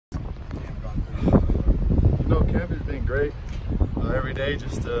So camp has been great. Every day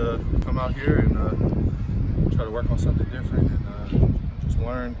just come out here and try to work on something different and just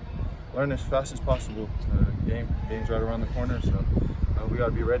learn as fast as possible. Game's right around the corner, so we got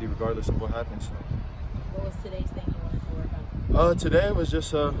to be ready regardless of what happens. So. What was today's thing you wanted to work on? Today was just,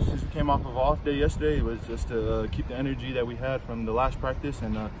 since we came off of off day yesterday, it was just to keep the energy that we had from the last practice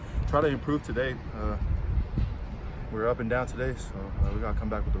and try to improve today. We're up and down today, so we got to come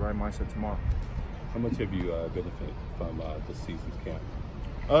back with the right mindset tomorrow. How much have you benefited from this season's camp?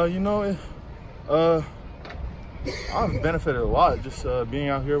 I've benefited a lot just being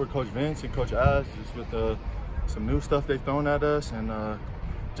out here with Coach Vince and Coach Az, just with some new stuff they've thrown at us and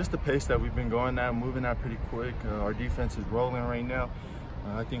just the pace that we've been going at, moving at pretty quick. Our defense is rolling right now.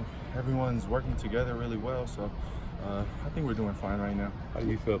 I think everyone's working together really well, so I think we're doing fine right now. How do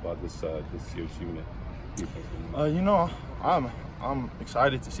you feel about this year's unit? I'm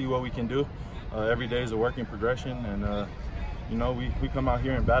excited to see what we can do. Every day is a work in progression, and we come out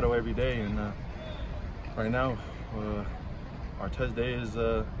here and battle every day. And right now, our test day is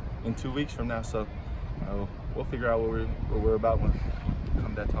in 2 weeks from now, so we'll figure out what we're about when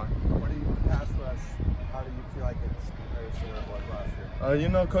come that time. What do you pass rush? How do you feel like it's compared to what last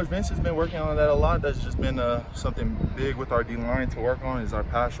year? Coach Vince has been working on that a lot. That's just been something big with our D-line to work on, is our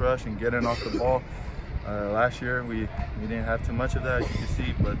pass rush and getting off the ball. Last year we didn't have too much of that, as you can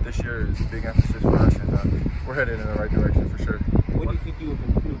see, but this year is a big emphasis for us, and we're headed in the right direction for sure. What do you think you have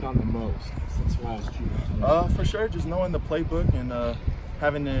improved on the most since last year? For sure, just knowing the playbook and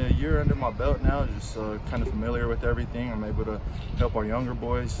having a year under my belt now, just kind of familiar with everything. I'm able to help our younger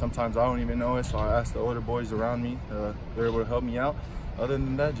boys. Sometimes I don't even know it, so I ask the older boys around me. They're able to help me out. Other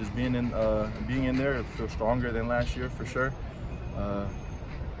than that, just being in there, I feel stronger than last year for sure.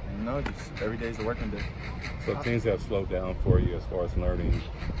 Just every day is a working day. So things have slowed down for you as far as learning,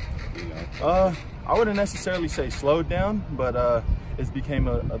 I wouldn't necessarily say slowed down, but it's became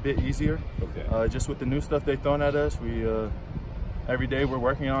a bit easier. Okay. Just with the new stuff they've thrown at us, every day we're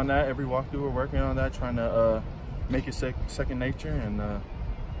working on that. Every walkthrough we're working on that, trying to make it second nature, and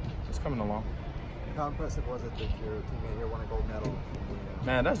it's coming along. How impressive was it that your teammate here won a gold medal?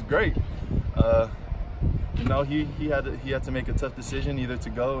 Man, that's great. He had to make a tough decision, either to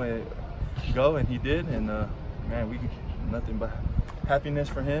go, and he did. And man, we nothing but happiness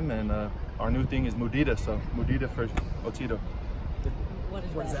for him. And our new thing is Mudita, so Mudita for Otito. What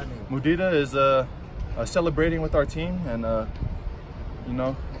does that mean? Mudita is celebrating with our team, and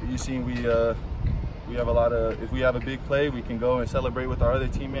you see we have a lot of. If we have a big play, we can go and celebrate with our other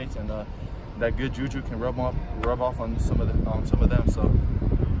teammates, and that good juju can rub off on some of them. So.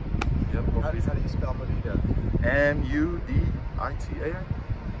 Yep, how do you spell Mudita? M-U-D-I-T-A.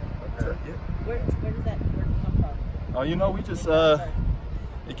 Okay. Where does that word come from? We just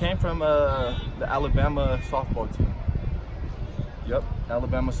it came from the Alabama softball team. Yep,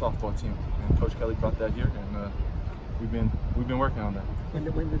 Alabama softball team. And Coach Kelly brought that here, and we've been working on that. When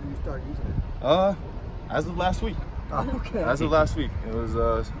did you start using it? As of last week. Oh, okay. As of last week, it was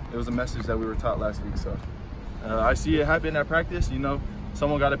a message that we were taught last week. So I see it happen at practice.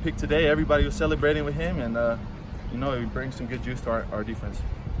 Someone got a pick today. Everybody was celebrating with him, and it brings some good juice to our defense.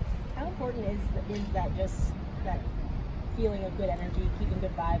 How important is that feeling of good energy, keeping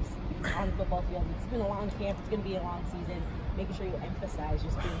good vibes on the football field? It's been a long camp. It's going to be a long season. Making sure you emphasize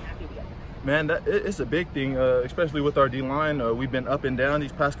just being happy together. Man, it's a big thing, especially with our D-line. We've been up and down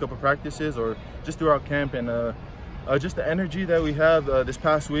these past couple practices, or just throughout camp, and just the energy that we have this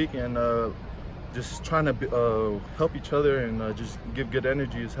past week, and just trying to help each other and just give good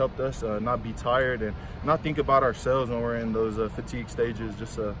energy has helped us not be tired and not think about ourselves when we're in those fatigue stages.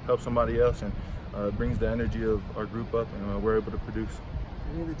 Just help somebody else, and brings the energy of our group up, and we're able to produce.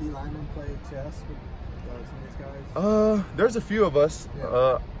 Any of the D linemen play chess with some of these guys? There's a few of us.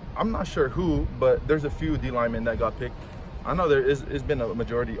 Yeah. I'm not sure who, but there's a few D linemen that got picked. I know it's been a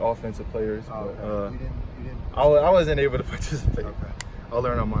majority offensive players. Oh, but, okay. You didn't I wasn't able to participate. Okay. I'll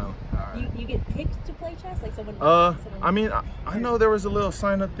learn on my own. You get picked to play chess, like someone? I know there was a little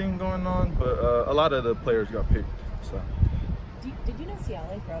sign-up thing going on, but a lot of the players got picked. So. Did you know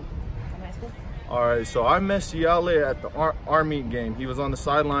Ciale from high school? All right, so I met Ciale at the Army game. He was on the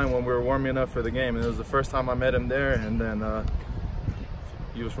sideline when we were warming up for the game, and it was the first time I met him there. And then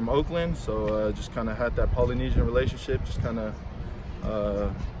he was from Oakland, so just kind of had that Polynesian relationship. Just kind of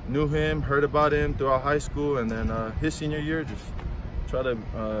knew him, heard about him throughout high school, and then his senior year, just try to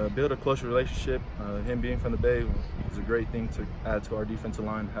build a closer relationship. Him being from the Bay is a great thing to add to our defensive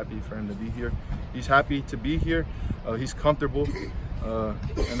line. Happy for him to be here. He's happy to be here. He's comfortable,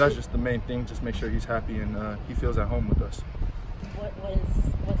 and that's just the main thing. Just make sure he's happy and he feels at home with us.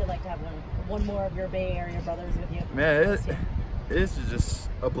 What's it like to have one one more of your Bay Area brothers with you. Man, it's just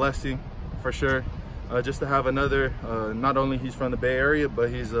a blessing for sure. Just to have another, not only he's from the Bay Area, but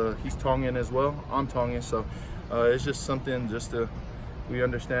he's Tongan as well. I'm Tongan, so it's just something we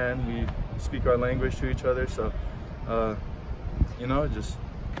understand, we speak our language to each other, so you know, just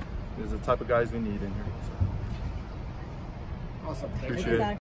is the type of guys we need in here. So. Awesome. Appreciate it.